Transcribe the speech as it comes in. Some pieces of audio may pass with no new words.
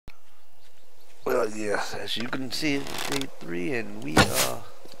Well, yes, as you can see, it's day 3, and we are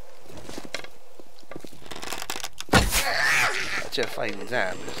just fighting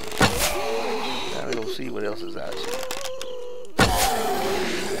zombies. Now we're gonna see what else is out here.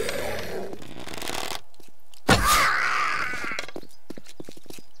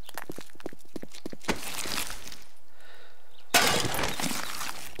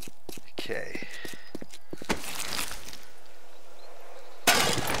 Okay.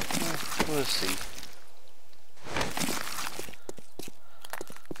 Let's see.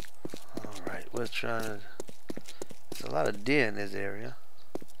 Alright, we're trying to... There's a lot of deer in this area.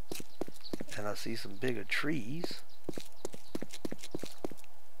 And I see some bigger trees.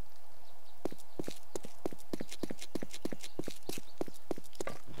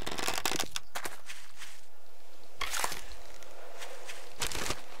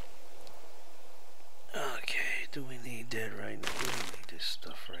 Okay, do we need that right now? We don't need this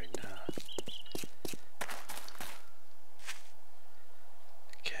stuff right now.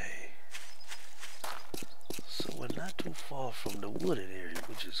 Okay. So we're not too far from the wooded area,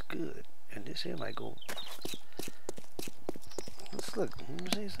 which is good. And this here might go... Let's look. Let me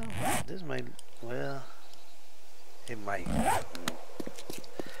see something. This might... Well... It might...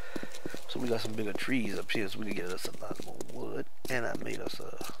 So we got some bigger trees up here, so we can get us a lot more wood. And I made us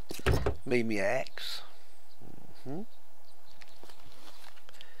a... Made me an axe.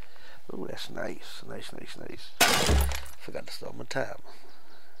 Oh, that's nice. Nice. Forgot to start my timer.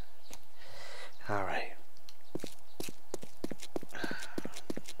 Alright.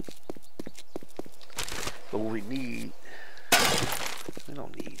 But what we need, we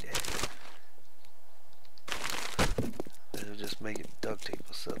don't need that. It'll just make it duct tape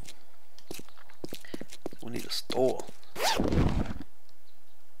or something. We need a store.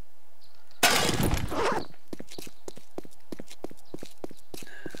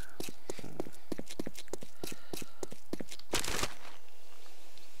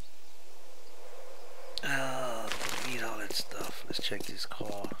 Need all that stuff. Let's check this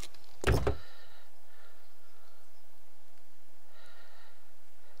car.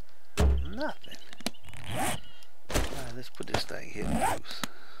 Nothing. Alright, let's put this thing here loose.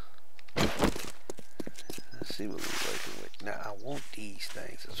 Let's see what we're working with. Now, I want these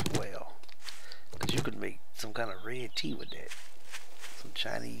things as well. Because you could make some kind of red tea with that. Some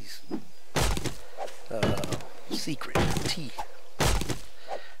Chinese secret tea.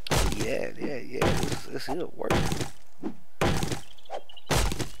 Oh, yeah. This will work.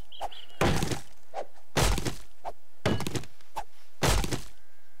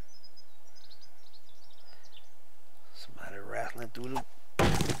 Through the...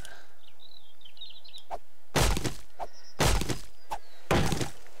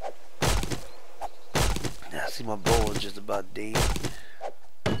 Now I see my bowl is just about dead.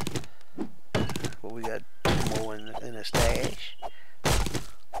 But we got 2 more in the stash.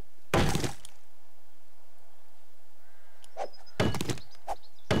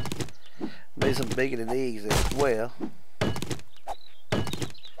 Made some bacon and eggs as well.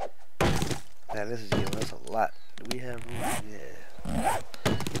 Now this is giving us a lot. Do we have room? Yeah.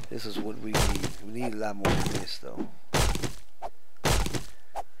 This is what we need. We need a lot more than this though.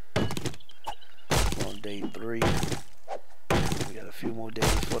 On day 3. We got a few more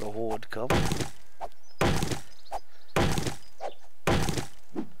days for the horde to come.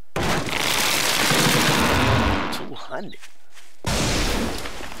 $200.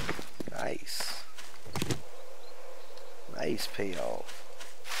 Nice. Nice payoff.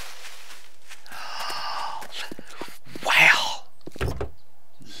 Wow.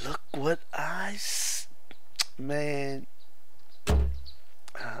 Look what man,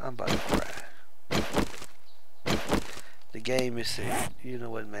 I'm about to cry. The game is saying, you know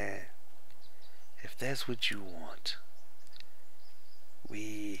what, man, if that's what you want,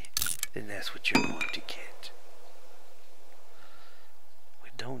 then that's what you're going to get. We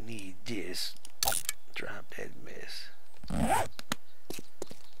don't need this. Drop that mess.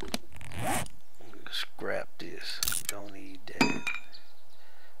 Scrap this. Don't need that.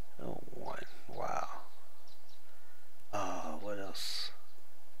 Oh, 1. Wow. What else?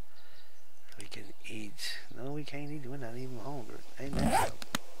 We can eat. No, we can't eat. We're not even hungry. Ain't that something?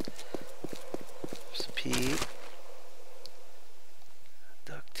 There's a pig.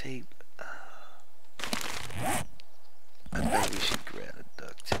 Duct tape. I think we should grab a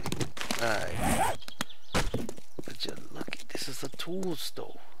duct tape. Alright. But you look at this is a tool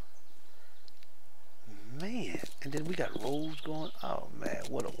store. Man, and then we got rolls going. Oh man,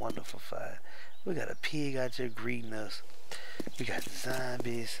 what a wonderful find. We got a pig out there greeting us. We got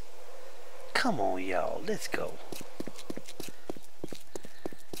zombies. Come on, y'all, let's go.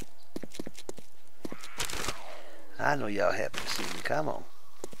 I know y'all happy to see me. Come on.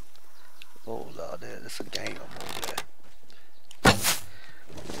 Oh Lord, there's a gang of them over there.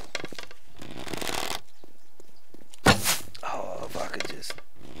 Oh, if I could just...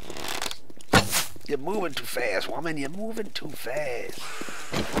 You're moving too fast, woman. You're moving too fast.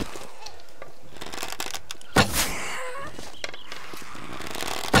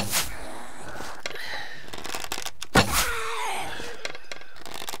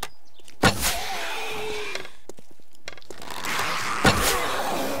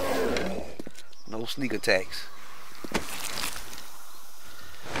 No sneak attacks.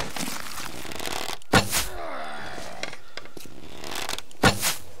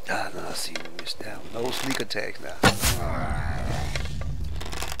 Ah, no, I see you missed that one. No sneak attacks now.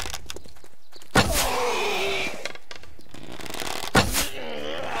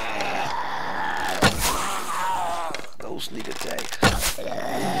 No sneak attacks.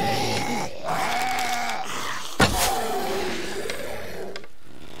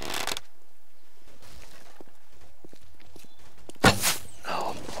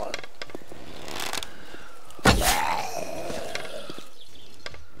 Oh, Lord.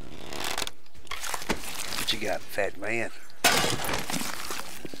 What you got, fat man?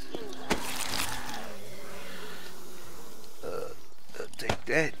 Take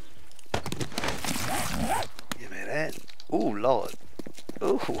that. Give me that. Ooh, Lord.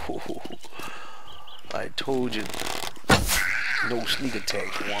 Ooh. I told you. No sneak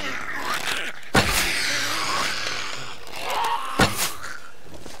attacks, woman.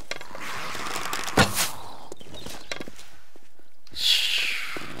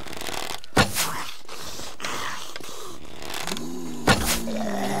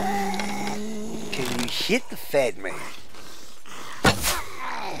 Can you hit the fat man?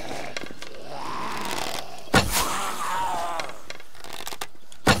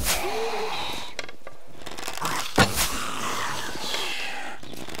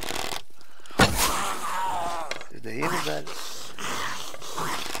 Is there anybody?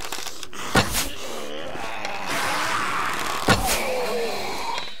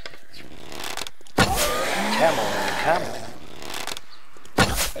 Come on, man, come on.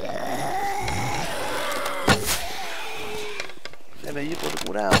 Hey man, you supposed to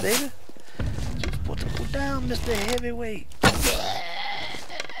go down, baby. You supposed to go down, Mr. Heavyweight.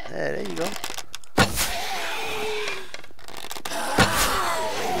 Yeah, there you go.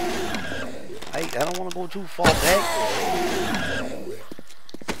 I don't want to go too far back.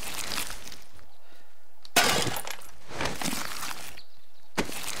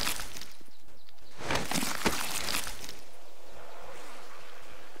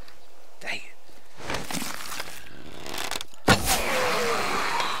 Dang it.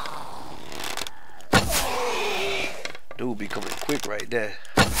 Dude be coming quick right there.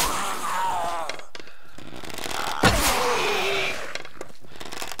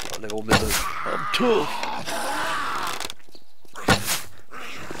 Oh, there go Mr. I'm tough.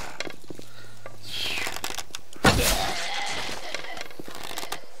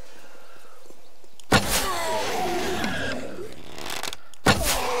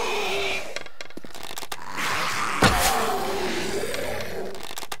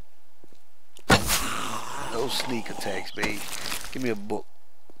 No sneak attacks, babe. Give me a book.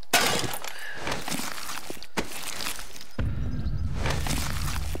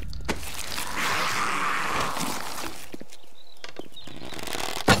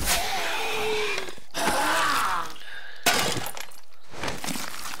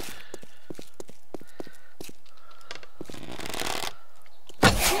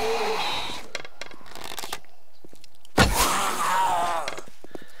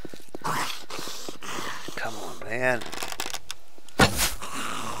 Come on, man.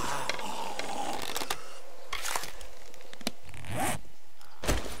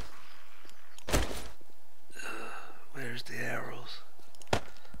 Where's the arrows?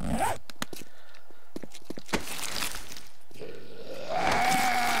 I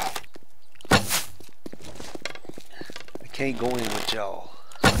can't go in with y'all.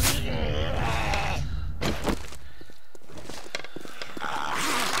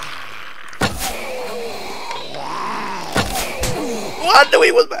 I knew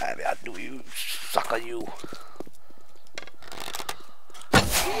he was bad. I knew you, sucker, you.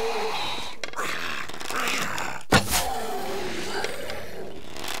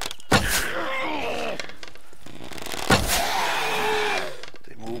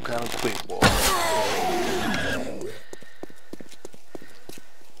 They move kind of quick, boy.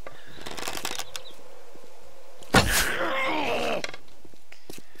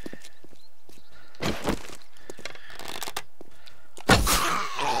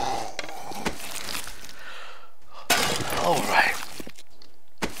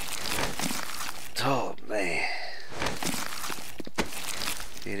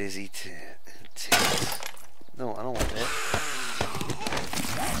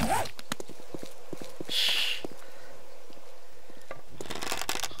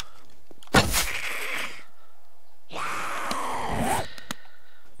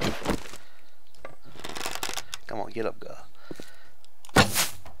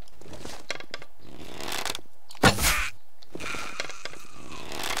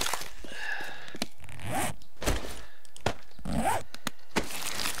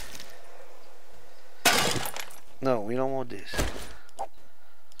 No, we don't want this.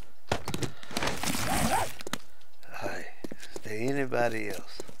 Alright. Is there anybody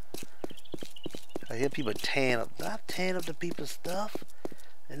else? I hear people tearing up. Not tearing up the people's stuff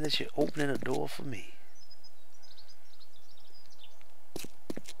unless you're opening a door for me.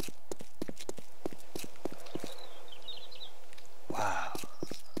 Wow.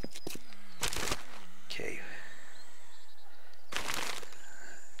 Okay.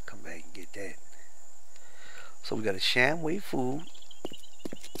 Come back and get that. So we got a Shamway food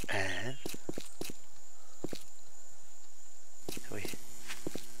and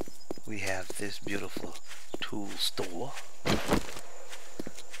we have this beautiful tool store.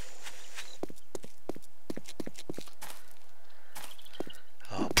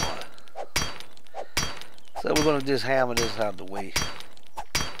 Oh boy. So we're gonna just hammer this out the way.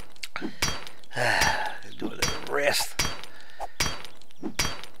 Do a little rest.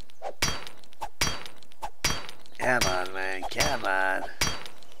 Come on, man, come on.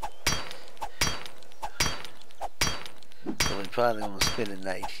 So we're probably gonna spend the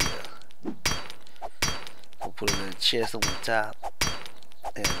night here. We'll put a little chest on the top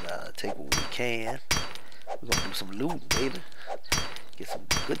and take what we can. We're gonna do some looting, baby. Get some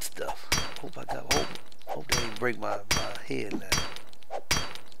good stuff. Hope they ain't break my head now.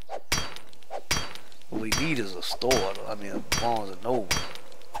 What we need is a store. I mean, a Barnes and Noble.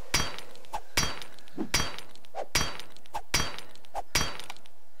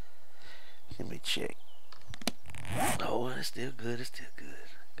 Let me check. Oh, it's still good. It's still good.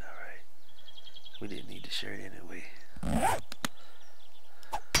 All right. We didn't need the shirt anyway.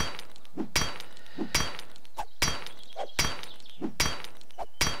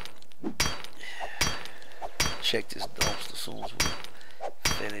 Check this dumpster as soon as we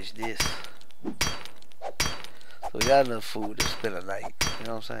finish this. So we got enough food to spend a night. You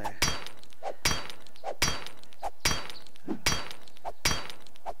know what I'm saying?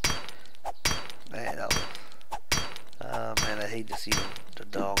 Man, man, I hate to see the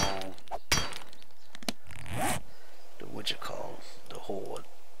doggone, the horde.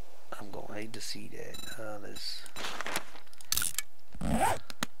 I'm gonna hate to see that. Let's.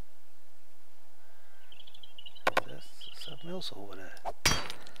 That's something else over there.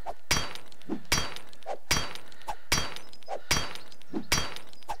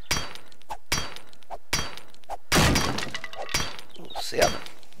 Oh, 7.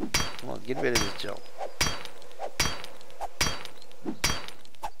 Come on, get rid of this junk.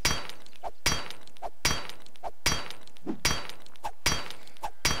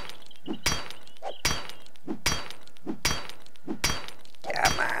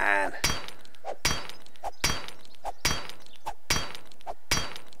 Come on.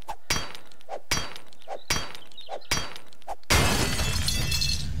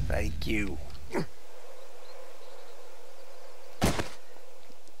 Thank you.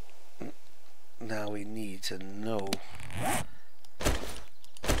 Now we need to know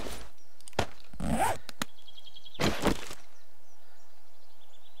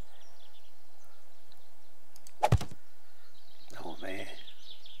oh man.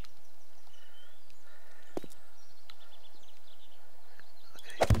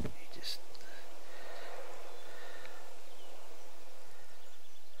 Okay, he just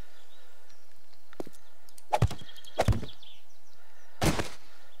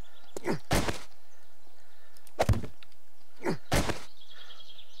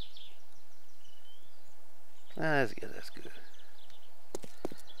that's good, that's good.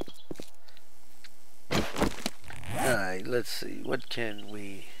 Alright, let's see. What can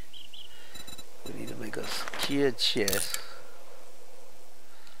we need to make a secure chest.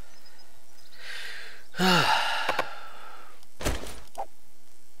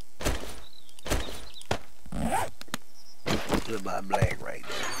 Goodbye black right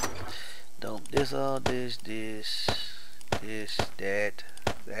there. Dump this, all this, that.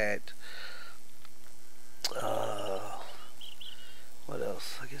 What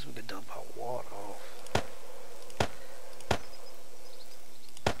else? I guess we could dump our water off.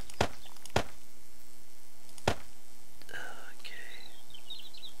 Okay.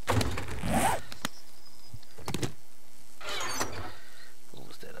 What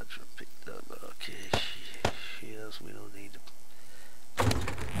was that I just picked up? Okay, yes, we don't need them.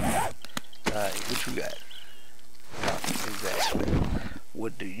 Alright, what you got? Exactly.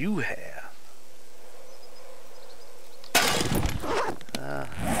 What do you have?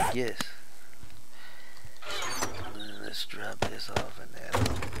 Yes. Let's drop this off in there.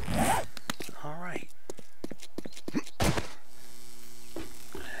 Alright.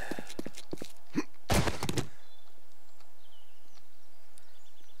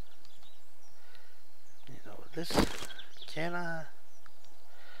 You know, let's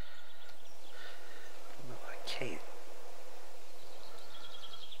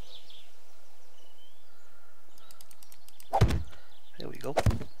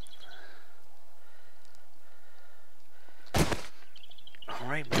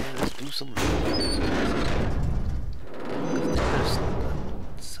man. Let's do some loot. There's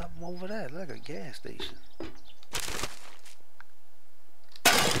something over there, like a gas station.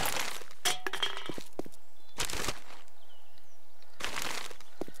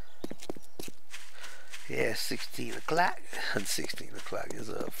 Yeah, 16 o'clock. 16 o'clock is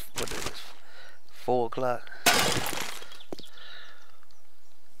what is this? 4 o'clock.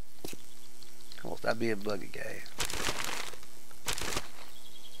 Come on, stop being buggy, guy.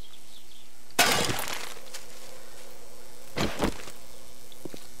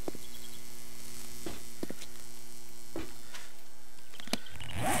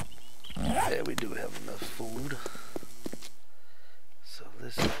 Yeah, we do have enough food. So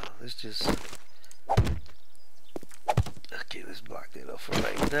let's just okay. Let's block that up for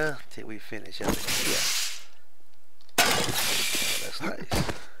right now till we finish up here. Oh, that's nice.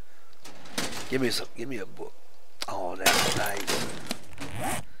 Give me a book. Oh, that's nice.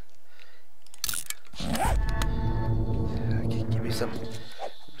 Okay, give me some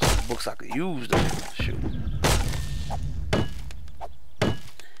books I could use though. Shoot.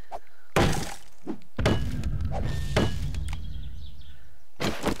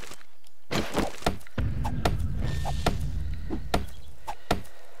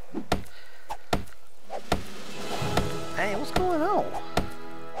 Hey, what's going on?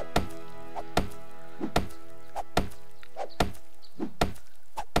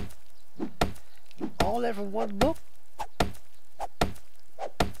 All that from one book?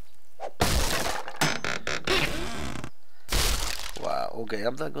 Wow, okay,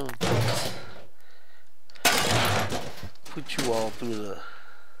 I'm not gonna put you all through the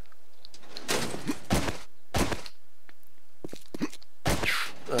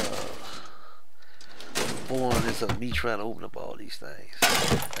boring of me trying to open up all these things.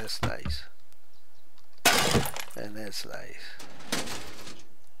 That's nice. And that's nice.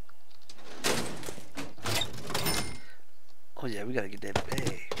 Oh yeah, we gotta get that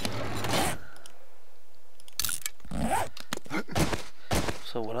bag.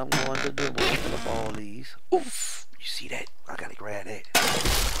 So what I'm going to do, I'm going to open up all these. Oof! You see that? I gotta grab that.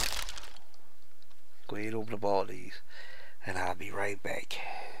 Go ahead and open up all these. And I'll be right back.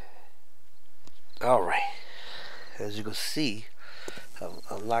 Alright. As you can see, I've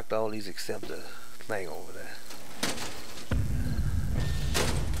unlocked all these except the thing over there.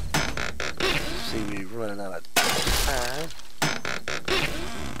 See, we're running out of time.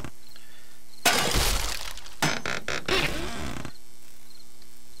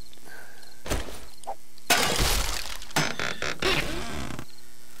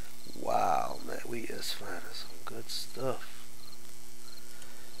 Wow, man, we is finding some good stuff.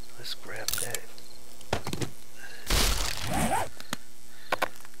 Let's grab that.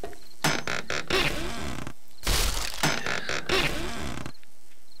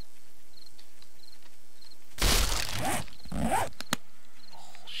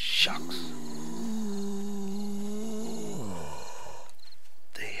 Shucks.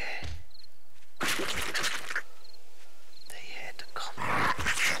 They had to come out.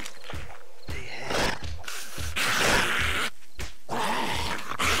 They had.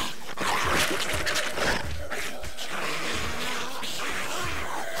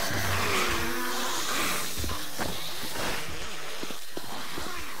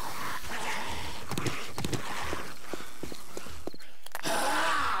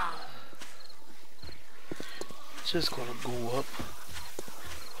 Just gonna go up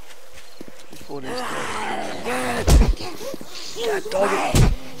before this God dog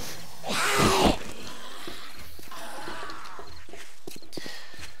it.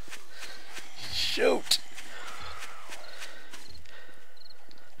 Shoot.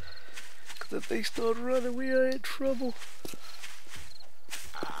 Cause if they start running, we are in trouble.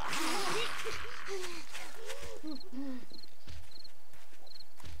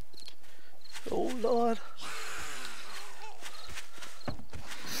 Oh Lord.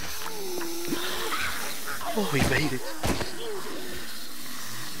 Oh, we made it.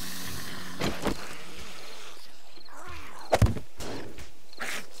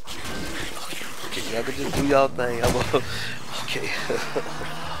 Okay, y'all can just do y'all thing. Okay.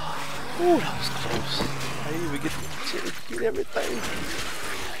 Ooh, that was close. I didn't even get the chance to get everything.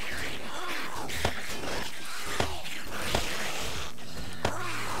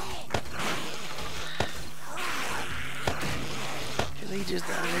 And they just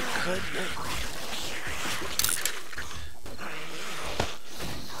down there cutting it.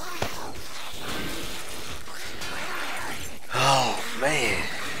 Oh man,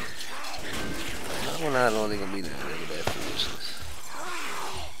 I'm not only gonna be there with that foolishness.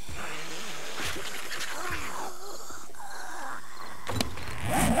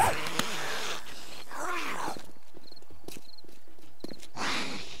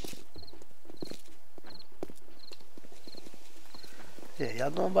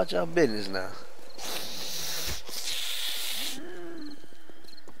 Y'all know about y'all business now.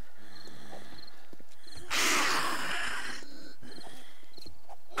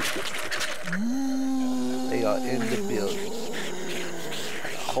 They are in the building. I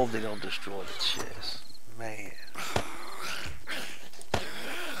hope they don't destroy the chest. Man.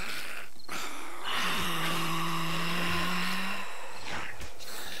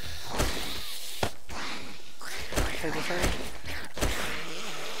 Take the thing.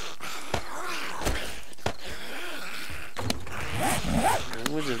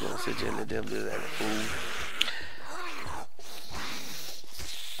 We're just gonna sit here and let them do that, fool.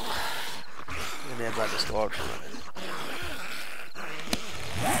 And they're about to start running.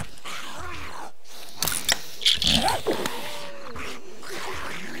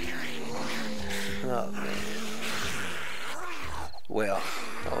 Oh man. Well,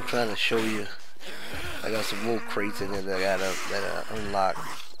 I'm trying to show you. I got some more crates in there that I unlocked.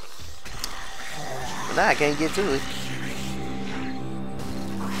 But now I can't get to it.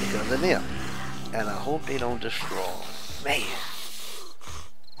 Because of them. And I hope they don't destroy them. Man.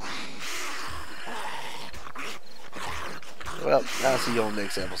 Well, I'll see you on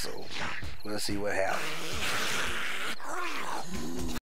next episode. We'll see what happens.